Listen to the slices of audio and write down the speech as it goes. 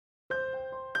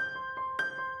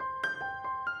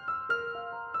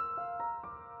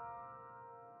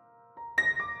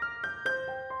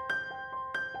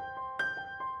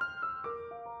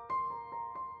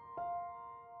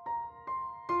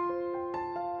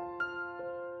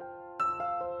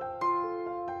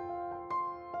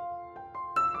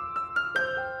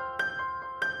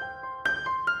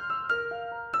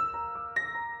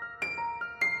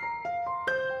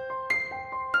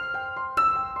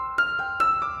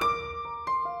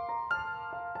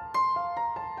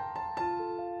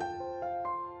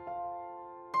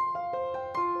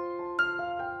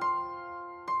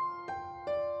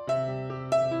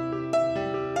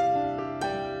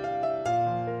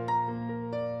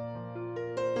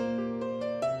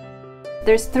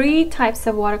There's three types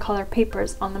of watercolor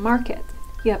papers on the market.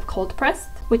 You have cold pressed,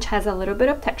 which has a little bit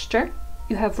of texture.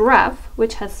 You have rough,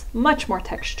 which has much more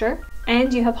texture.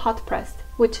 And you have hot pressed,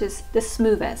 which is the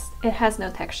smoothest. It has no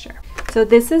texture. So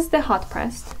this is the hot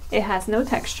pressed. It has no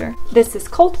texture. This is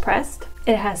cold pressed.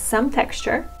 It has some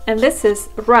texture. And this is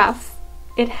rough.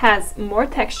 It has more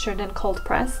texture than cold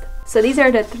pressed. So these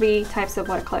are the three types of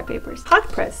watercolor papers. Hot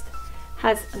pressed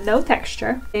has no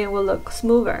texture. It will look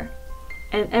smoother.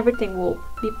 And everything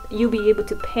you'll be able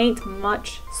to paint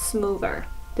much smoother.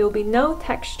 There will be no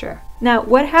texture. Now,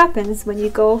 what happens when you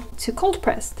go to cold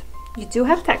pressed? You do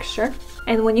have texture,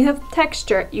 and when you have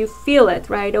texture, you feel it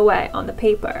right away on the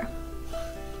paper.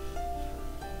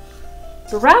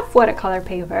 The rough watercolor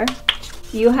paper,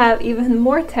 you have even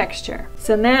more texture.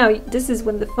 So now this is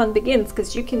when the fun begins,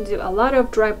 because you can do a lot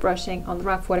of dry brushing on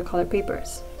rough watercolor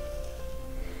papers.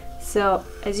 So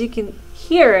as you can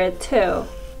hear it too,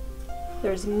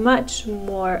 there's much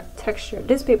more texture.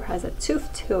 This paper has a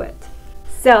tooth to it.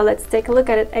 So let's take a look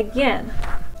at it again.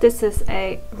 This is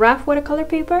a rough watercolor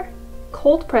paper,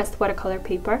 cold pressed watercolor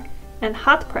paper, and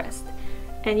hot pressed.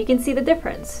 And you can see the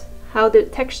difference, how the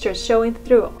texture is showing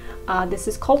through. This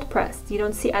is cold pressed. You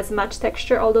don't see as much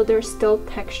texture, although there's still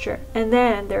texture. And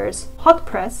then there's hot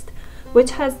pressed,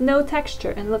 which has no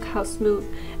texture. And look how smooth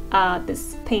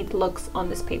this paint looks on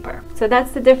this paper. So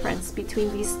that's the difference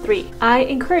between these three. I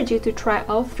encourage you to try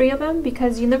all three of them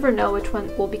because you never know which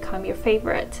one will become your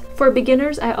favorite. For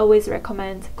beginners, I always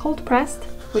recommend cold pressed,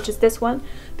 which is this one,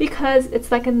 because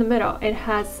it's like in the middle. It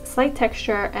has slight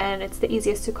texture and it's the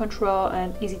easiest to control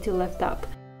and easy to lift up.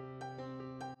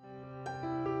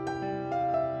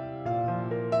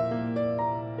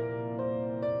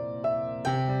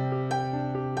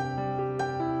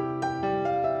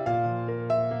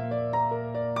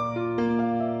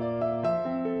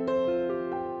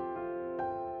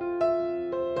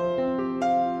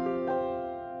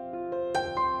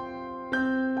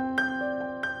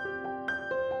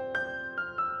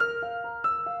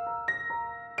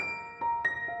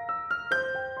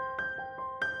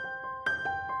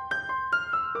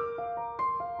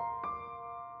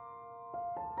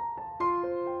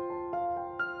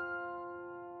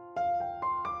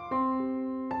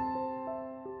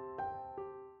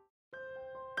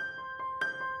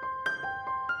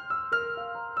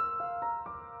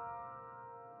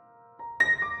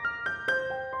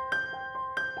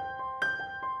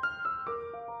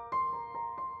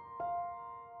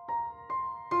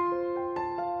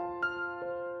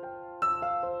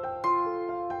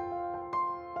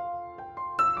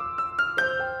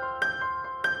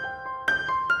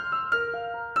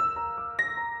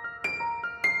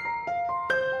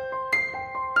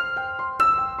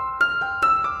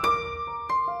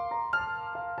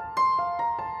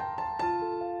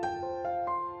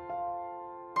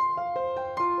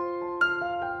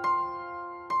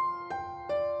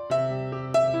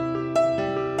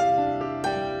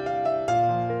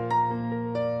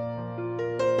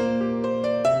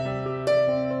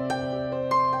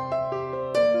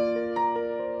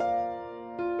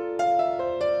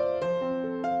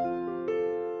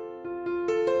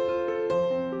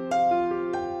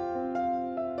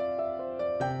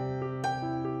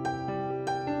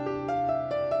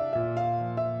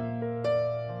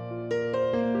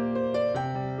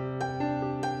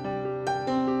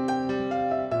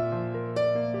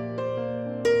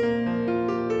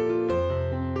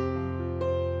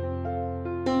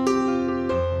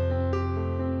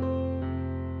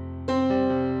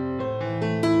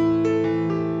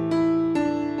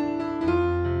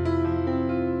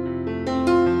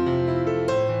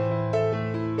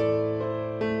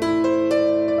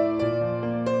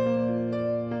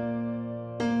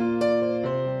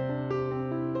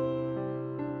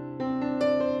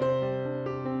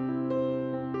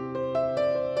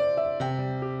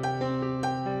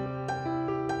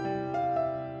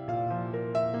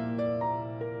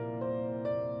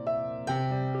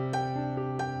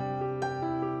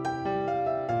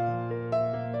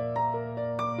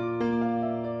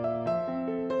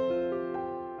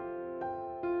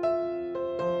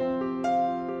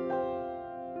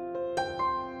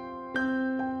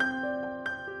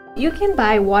 You can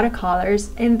buy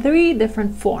watercolors in 3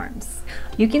 different forms.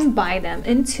 You can buy them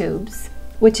in tubes,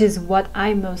 which is what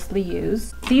I mostly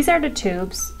use. These are the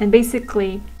tubes, and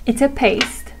basically it's a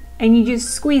paste and you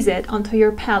just squeeze it onto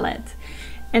your palette,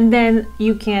 and then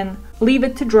you can leave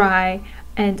it to dry,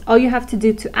 and all you have to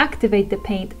do to activate the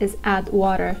paint is add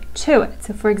water to it.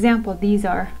 So for example, these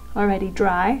are already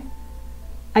dry.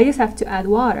 I just have to add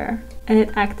water and it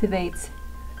activates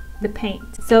the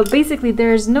paint. So basically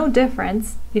there's no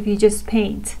difference if you just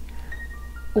paint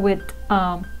with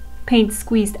paint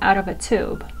squeezed out of a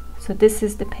tube. So this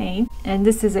is the paint, and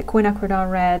this is a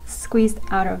quinacridone red squeezed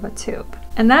out of a tube.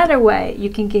 Another way you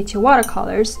can get your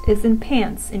watercolors is in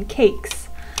pans, in cakes.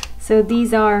 So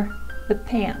these are the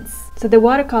pans. So the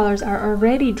watercolors are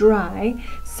already dry,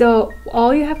 so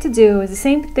all you have to do is the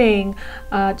same thing,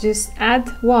 just add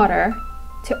water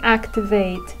to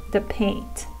activate the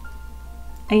paint.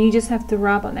 And you just have to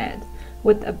rub on it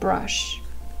with a brush.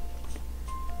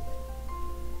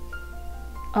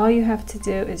 All you have to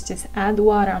do is just add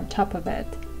water on top of it.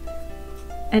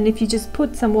 And if you just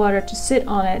put some water to sit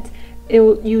on it,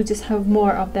 you just have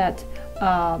more of that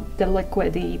the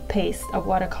liquidy paste of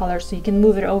watercolor, so you can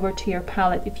move it over to your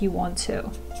palette if you want to.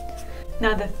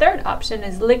 Now the third option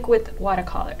is liquid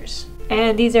watercolors,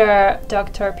 and these are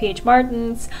Dr. P.H.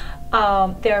 Martin's.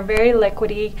 They're very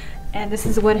liquidy, and this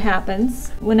is what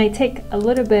happens when I take a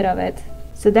little bit of it.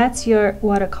 So that's your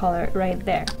watercolor right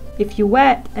there. If you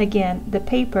wet again the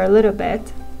paper a little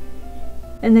bit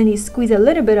and then you squeeze a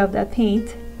little bit of that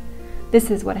paint, this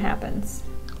is what happens.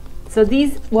 So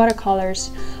these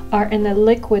watercolors are in a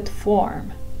liquid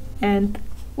form, and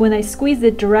when I squeeze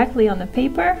it directly on the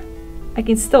paper, I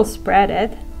can still spread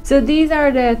it. So these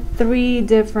are the three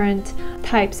different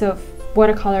types of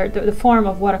watercolor, the form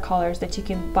of watercolors that you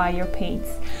can buy your paints: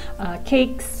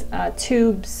 cakes,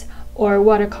 tubes, or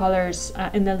watercolors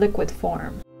in the liquid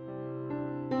form.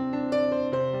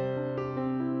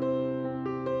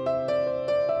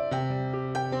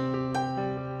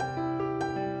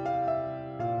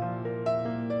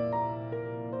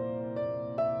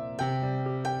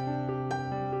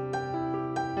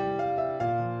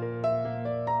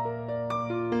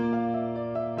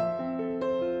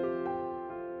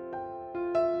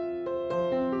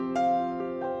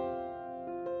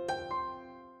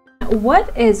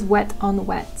 What is wet on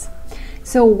wet?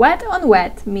 So wet on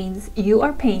wet means you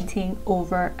are painting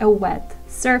over a wet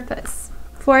surface.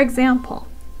 For example,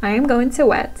 I am going to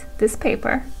wet this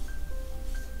paper.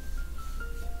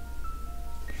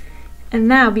 And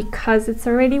now, because it's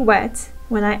already wet,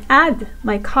 when I add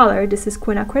my color, this is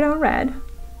quinacridone red,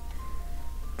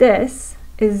 this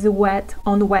is wet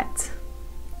on wet.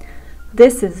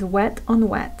 This is wet on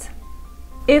wet.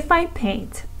 If I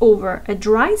paint over a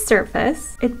dry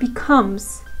surface, it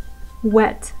becomes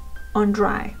wet on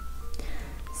dry.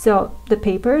 So the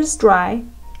paper is dry,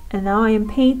 and now I am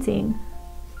painting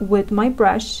with my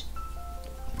brush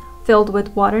filled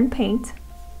with water and paint,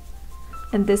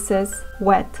 and this is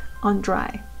wet on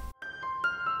dry.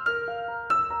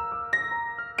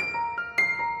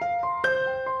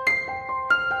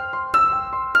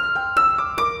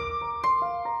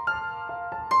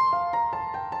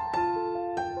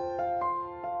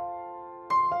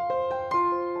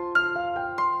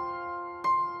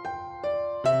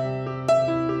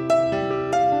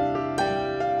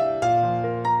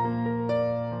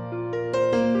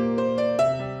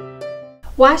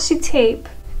 Washi tape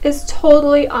is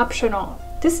totally optional.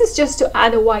 This is just to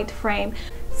add a white frame.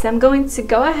 So I'm going to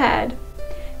go ahead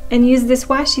and use this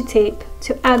washi tape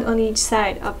to add on each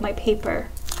side of my paper.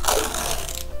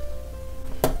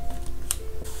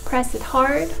 Press it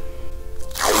hard.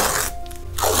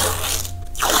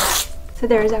 So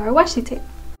there's our washi tape.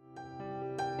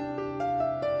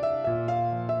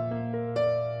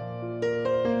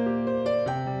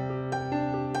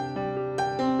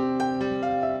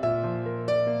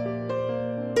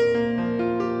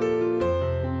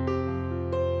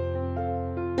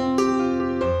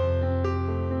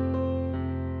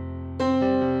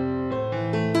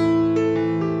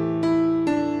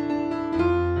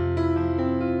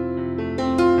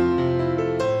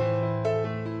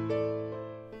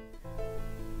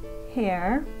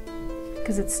 Hair,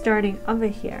 because it's starting over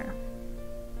here.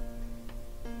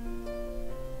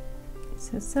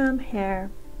 So some hair.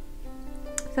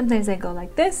 Sometimes I go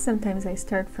like this, sometimes I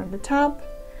start from the top.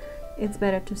 It's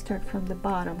better to start from the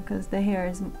bottom because the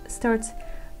hair starts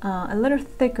a little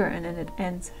thicker and then it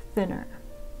ends thinner.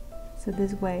 So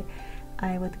this way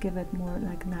I would give it more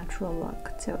like natural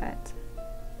look to it.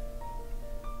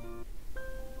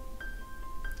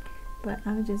 But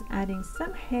I'm just adding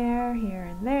some hair here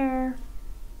and there.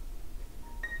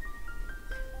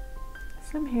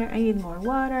 Some hair, I need more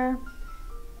water.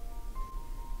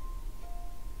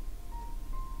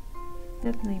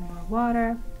 Definitely more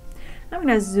water. I'm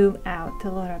gonna zoom out a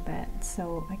little bit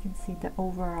so I can see the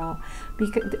overall.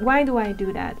 Because why do I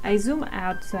do that? I zoom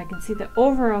out so I can see the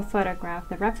overall photograph,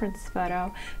 the reference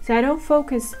photo. So I don't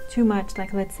focus too much,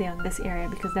 like let's say on this area,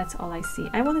 because that's all I see.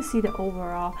 I want to see the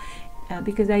overall.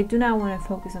 Because I do not want to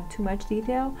focus on too much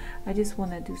detail. I just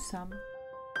want to do some.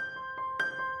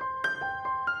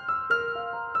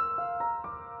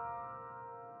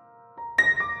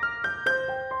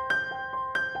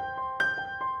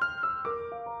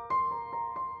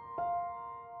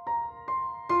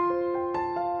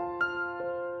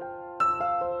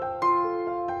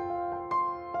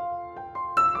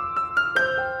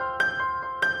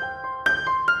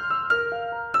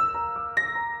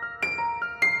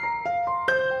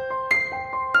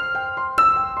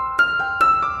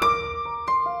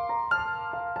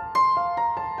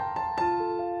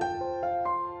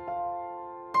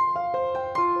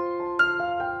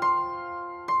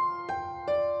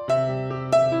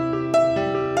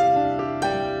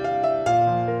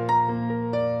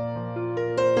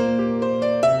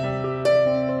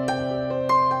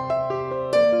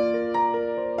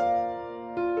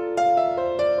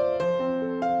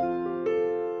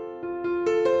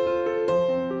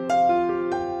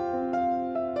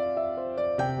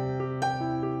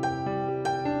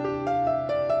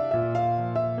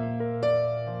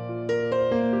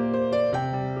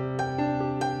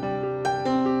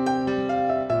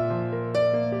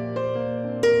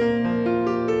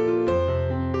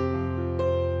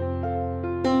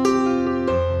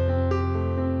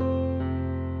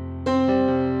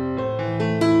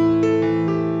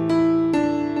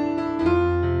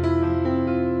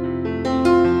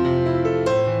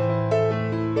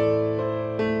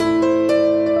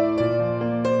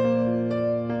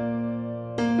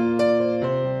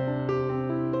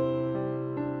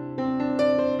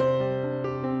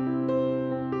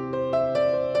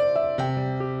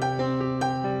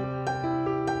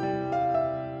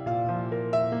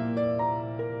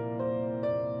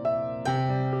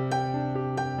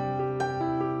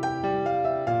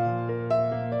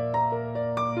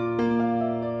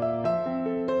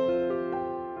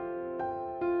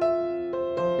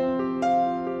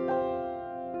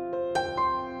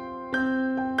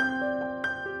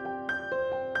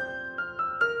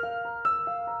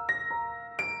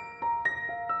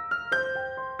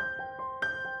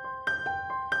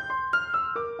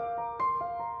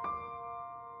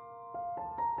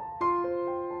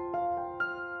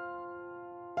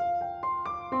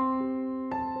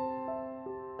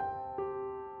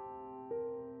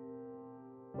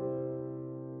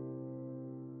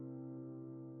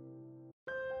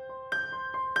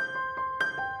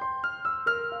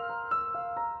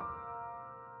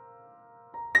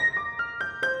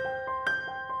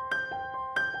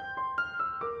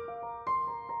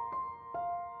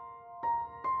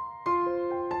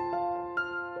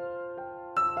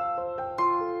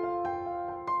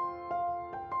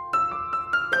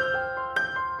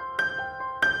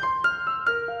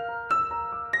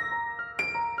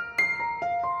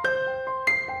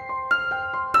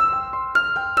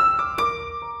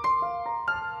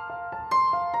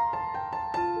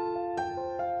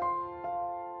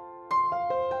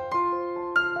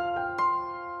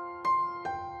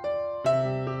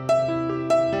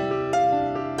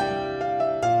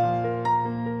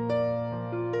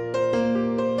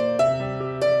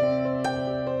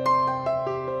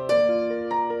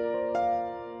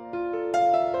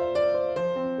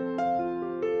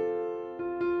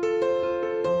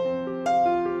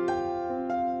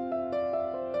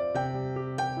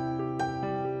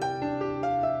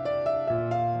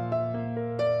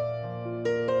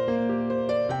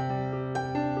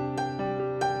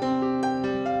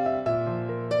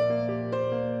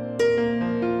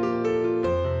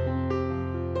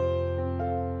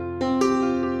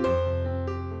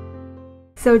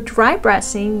 So dry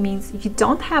brushing means you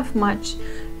don't have much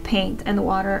paint and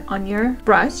water on your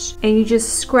brush and you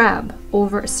just scrub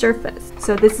over a surface.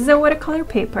 So this is a watercolor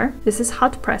paper. This is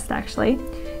hot pressed actually.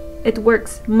 It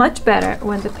works much better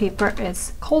when the paper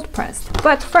is cold pressed.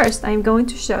 But first I'm going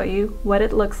to show you what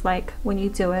it looks like when you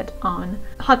do it on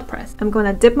hot press. I'm going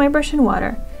to dip my brush in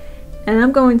water and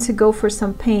I'm going to go for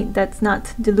some paint that's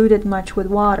not diluted much with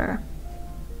water.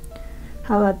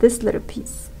 How about this little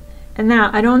piece? And now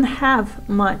I don't have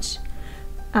much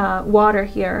water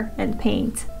here and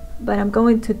paint, but I'm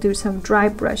going to do some dry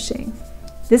brushing.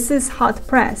 This is hot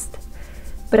pressed,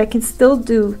 but I can still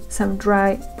do some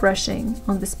dry brushing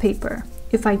on this paper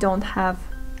if I don't have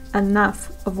enough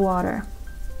of water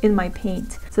in my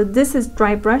paint. So this is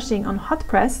dry brushing on hot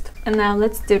pressed, and now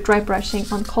let's do dry brushing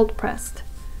on cold pressed.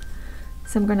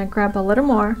 So I'm gonna grab a little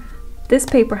more. This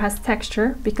paper has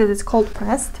texture because it's cold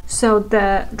pressed, so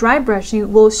the dry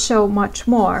brushing will show much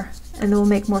more and it will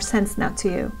make more sense now to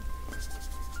you.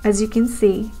 As you can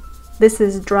see, this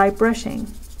is dry brushing.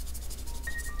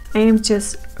 I am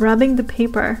just rubbing the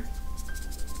paper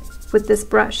with this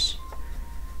brush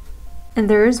and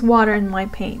there is water in my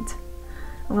paint.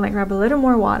 I'm gonna grab a little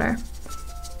more water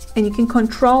and you can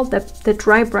control the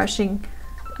dry brushing.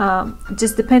 It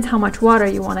just depends how much water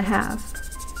you want to have.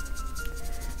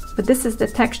 But this is the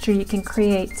texture you can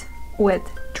create with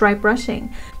dry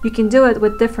brushing. You can do it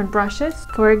with different brushes.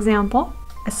 For example,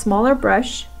 a smaller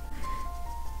brush,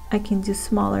 I can do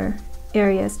smaller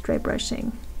areas dry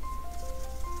brushing.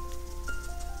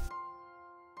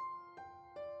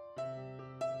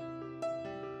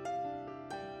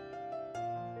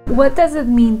 What does it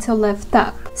mean to lift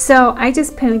up? So I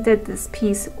just painted this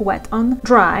piece wet on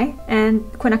dry, and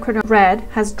quinacridone red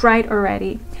has dried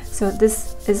already. So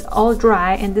this is all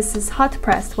dry and this is hot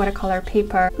pressed watercolor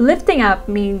paper. Lifting up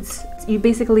means you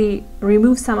basically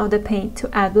remove some of the paint to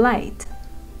add light.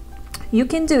 You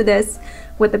can do this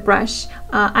with a brush.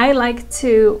 I like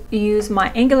to use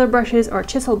my angular brushes or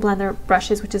chisel blender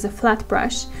brushes, which is a flat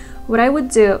brush. What I would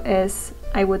do is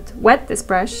I would wet this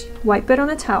brush, wipe it on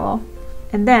a towel,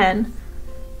 and then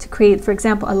to create, for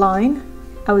example, a line,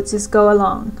 I would just go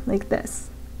along like this.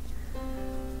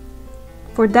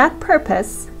 For that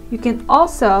purpose, you can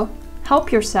also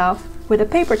help yourself with a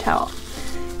paper towel.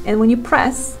 And when you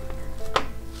press,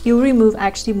 you'll remove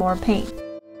actually more paint.